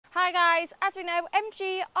Hi guys, as we know,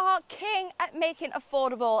 MG are king at making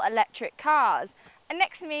affordable electric cars, and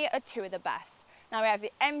next to me are two of the best. Now we have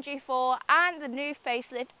the MG4 and the new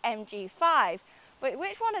facelift MG5, but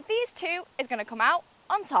which one of these two is going to come out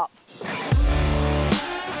on top?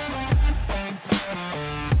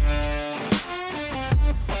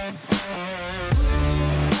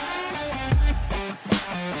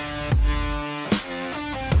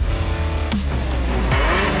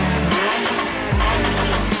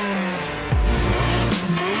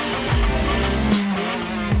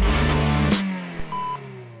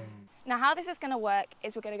 Now how this is going to work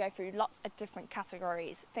is we're going to go through lots of different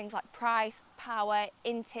categories, things like price, power,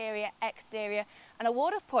 interior, exterior, and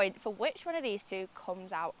award of point for which one of these two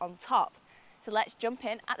comes out on top. So let's jump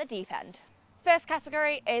in at the deep end. First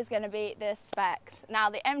category is going to be the specs. Now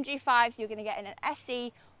the MG5 you're going to get in an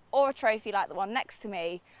SE or a trophy like the one next to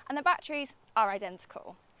me, and the batteries are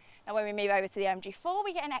identical. Now when we move over to the MG4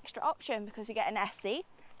 we get an extra option because we get an SE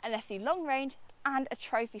long range and a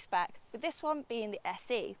trophy spec, with this one being the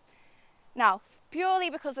SE. Now, purely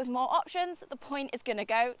because there's more options, the point is going to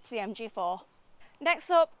go to the MG4. Next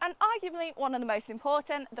up, and arguably one of the most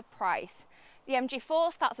important, the price. The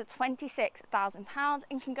MG4 starts at £26,000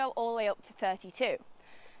 and can go all the way up to 32.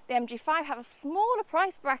 The MG5 have a smaller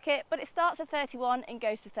price bracket, but it starts at 31 and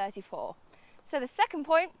goes to 34. So the second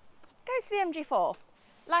point goes to the MG4.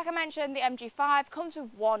 Like I mentioned, the MG5 comes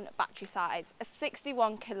with one battery size, a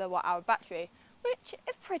 61 kilowatt hour battery, which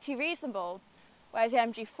is pretty reasonable. Whereas the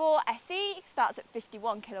MG4 SE starts at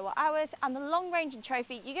 51 kilowatt hours, and the long range and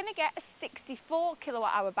trophy you're going to get a 64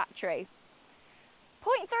 kilowatt hour battery.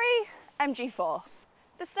 Point 3, MG4.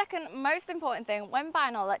 The second most important thing when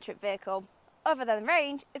buying an electric vehicle, other than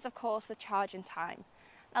range, is of course the charging time.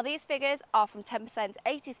 Now these figures are from 10% to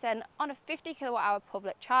 80% on a 50 kilowatt hour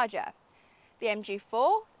public charger. The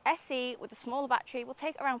MG4 SE with a smaller battery will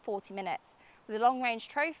take around 40 minutes, with the long range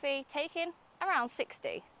trophy taking around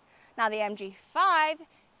 60. Now the MG5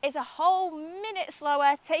 is a whole minute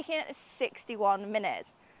slower, taking 61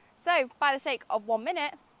 minutes. So by the sake of 1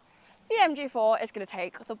 minute, the MG4 is going to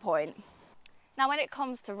take the point. Now when it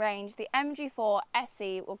comes to range, the MG4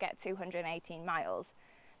 SE will get 218 miles.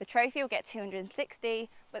 The trophy will get 260,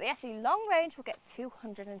 but the SE long range will get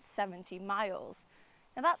 270 miles.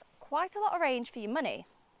 Now that's quite a lot of range for your money.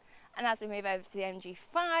 And as we move over to the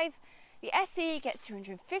MG5, the SE gets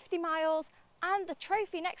 250 miles, and the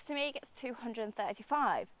trophy next to me gets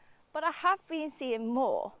 235, but I have been seeing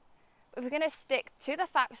more. But if we're going to stick to the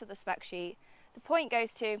facts of the spec sheet, the point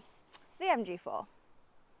goes to the MG4.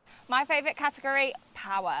 My favourite category,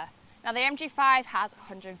 power. Now the MG5 has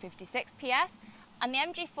 156 PS, and the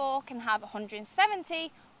MG4 can have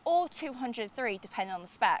 170 or 203 depending on the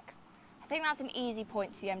spec. I think that's an easy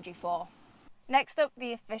point to the MG4. Next up,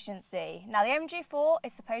 the efficiency. Now the MG4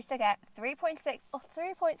 is supposed to get 3.6 or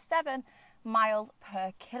 3.7 miles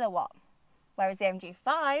per kilowatt, whereas the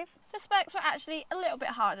MG5, the specs were actually a little bit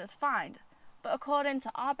harder to find, but according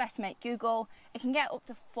to our best mate Google, it can get up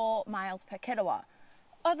to 4 miles per kilowatt.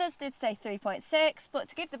 Others did say 3.6, but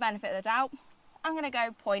to give the benefit of the doubt, I'm going to go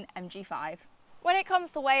point MG5. When it comes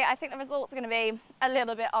to weight, I think the results are going to be a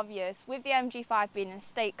little bit obvious, with the MG5 being an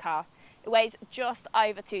estate car. It weighs just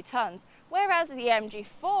over 2 tons, whereas the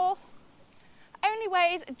MG4 only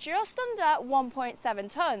weighs just under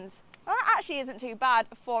 1.7 tons. Well, that actually isn't too bad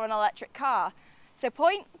for an electric car. So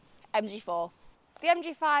point, MG4. The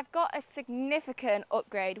MG5 got a significant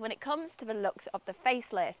upgrade when it comes to the looks of the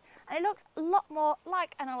facelift, and it looks a lot more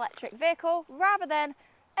like an electric vehicle rather than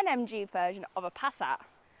an MG version of a Passat.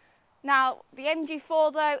 Now the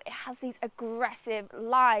MG4 though, it has these aggressive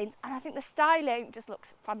lines, and I think the styling just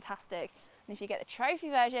looks fantastic. And if you get the trophy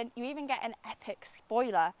version, you even get an epic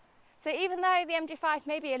spoiler. So even though the MG5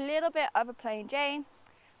 may be a little bit of a plain Jane,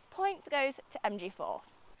 point goes to MG4.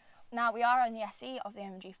 Now we are on the SE of the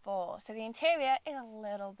MG4, so the interior is a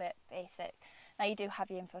little bit basic. Now you do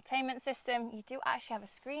have your infotainment system, you do actually have a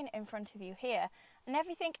screen in front of you here, and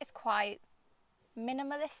everything is quite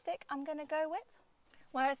minimalistic, I'm going to go with.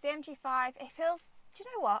 Whereas the MG5, it feels, do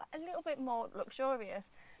you know what, a little bit more luxurious.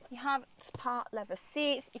 You have part leather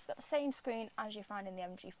seats, you've got the same screen as you find in the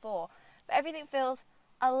MG4, but everything feels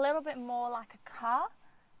a little bit more like a car,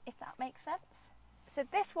 if that makes sense. So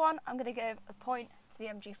this one, I'm going to give a point to the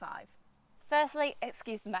MG5. Firstly,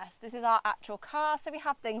 excuse the mess. This is our actual car, so we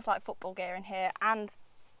have things like football gear in here, and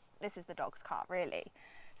this is the dog's car, really.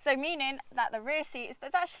 So meaning that the rear seats,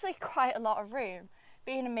 there's actually quite a lot of room.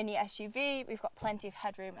 Being a mini SUV, we've got plenty of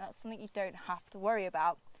headroom, and that's something you don't have to worry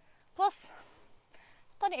about. Plus,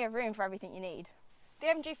 there's plenty of room for everything you need. The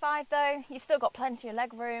MG5 though, you've still got plenty of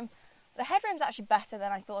leg room. The headroom's actually better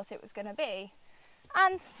than I thought it was going to be.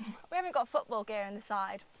 And we haven't got football gear in the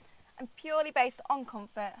side. And purely based on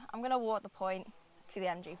comfort, I'm going to award the point to the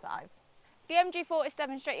MG5. The MG4 is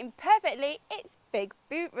demonstrating perfectly its big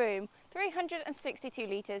boot room, 362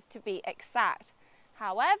 litres to be exact.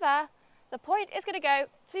 However, the point is going to go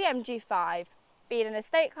to the MG5. Being an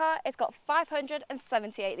estate car, it's got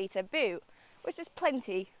 578 litre boot, which is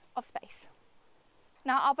plenty of space.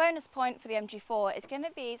 Now our bonus point for the MG4 is going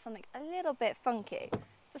to be something a little bit funky.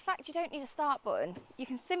 The fact you don't need a start button, you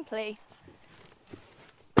can simply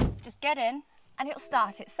just get in and it'll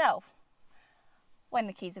start itself when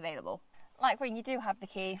the key's available. Like when you do have the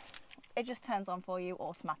key, it just turns on for you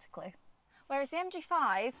automatically. Whereas the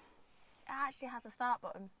MG5, it actually has a start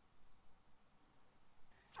button.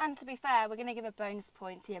 And to be fair, we're going to give a bonus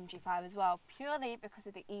point to the MG5 as well, purely because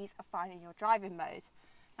of the ease of finding your driving mode.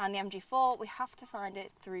 Now in the MG4, we have to find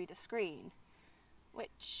it through the screen,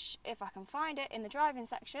 which, if I can find it in the driving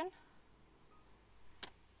section,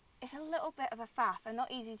 it's a little bit of a faff and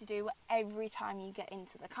not easy to do every time you get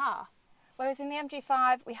into the car. Whereas in the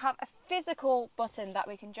MG5, we have a physical button that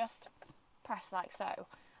we can just press like so.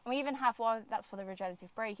 And we even have one that's for the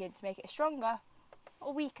regenerative braking to make it stronger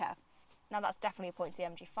or weaker. Now that's definitely a point to the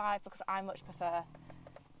MG5 because I much prefer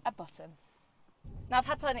a button. Now I've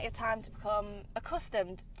had plenty of time to become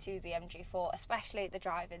accustomed to the MG4, especially the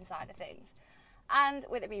driving side of things. And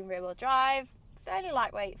with it being rear wheel drive, fairly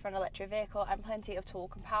lightweight for an electric vehicle and plenty of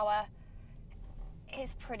torque and power,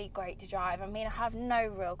 it's pretty great to drive. I mean, I have no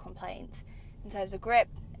real complaints. In terms of grip,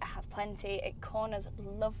 it has plenty, it corners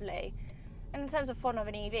lovely. And in terms of fun of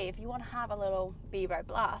an EV, if you want to have a little B-road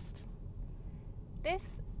blast, this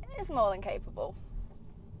is more than capable.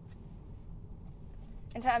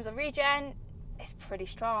 In terms of regen, it's pretty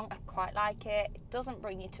strong, I quite like it. It doesn't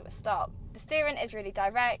bring you to a stop. The steering is really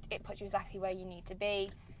direct, it puts you exactly where you need to be.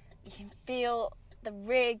 You can feel the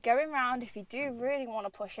rear going round if you do really want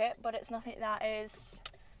to push it, but it's nothing that is,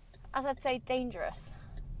 as I'd say, dangerous.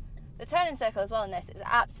 The turning circle as well in this is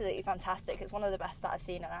absolutely fantastic. It's one of the best that I've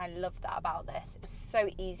seen and I love that about this. It's so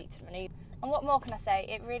easy to manoeuvre. And what more can I say?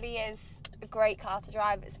 It really is a great car to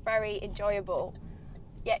drive. It's very enjoyable,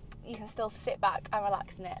 yet you can still sit back and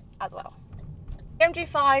relax in it as well. The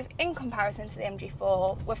MG5, in comparison to the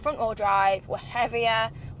MG4, we're front wheel drive, we're heavier,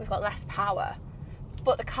 we've got less power.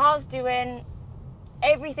 But the car's doing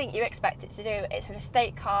everything you expect it to do. It's an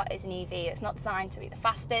estate car, it's an EV, it's not designed to be the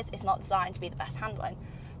fastest, it's not designed to be the best handling,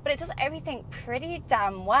 but it does everything pretty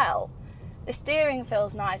damn well. The steering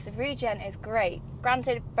feels nice, the regen is great.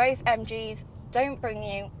 Granted, both MGs don't bring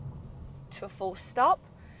you to a full stop,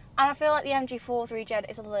 and I feel like the MG4's regen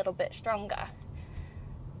is a little bit stronger.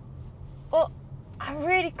 But I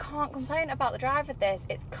really can't complain about the drive of this.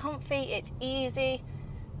 It's comfy, it's easy,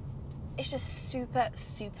 it's just super,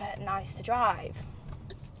 super nice to drive.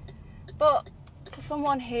 But for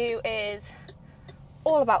someone who is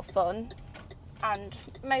all about fun and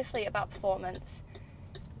mostly about performance,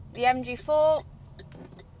 the MG4,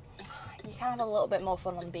 you can have a little bit more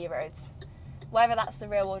fun on the B roads. Whether that's the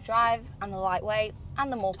rear wheel drive and the lightweight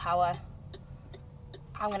and the more power,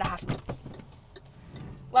 I'm gonna have to.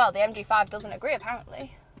 Well, the MG5 doesn't agree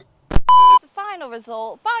apparently. The final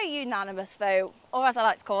result by unanimous vote, or as I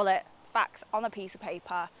like to call it, facts on a piece of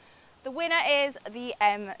paper. The winner is the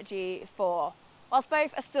MG4. Whilst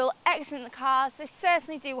both are still excellent cars, they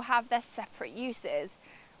certainly do have their separate uses.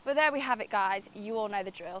 But there we have it guys, you all know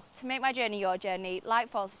the drill. To make my journey your journey, like,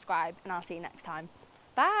 follow, subscribe, and I'll see you next time.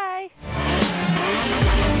 Bye!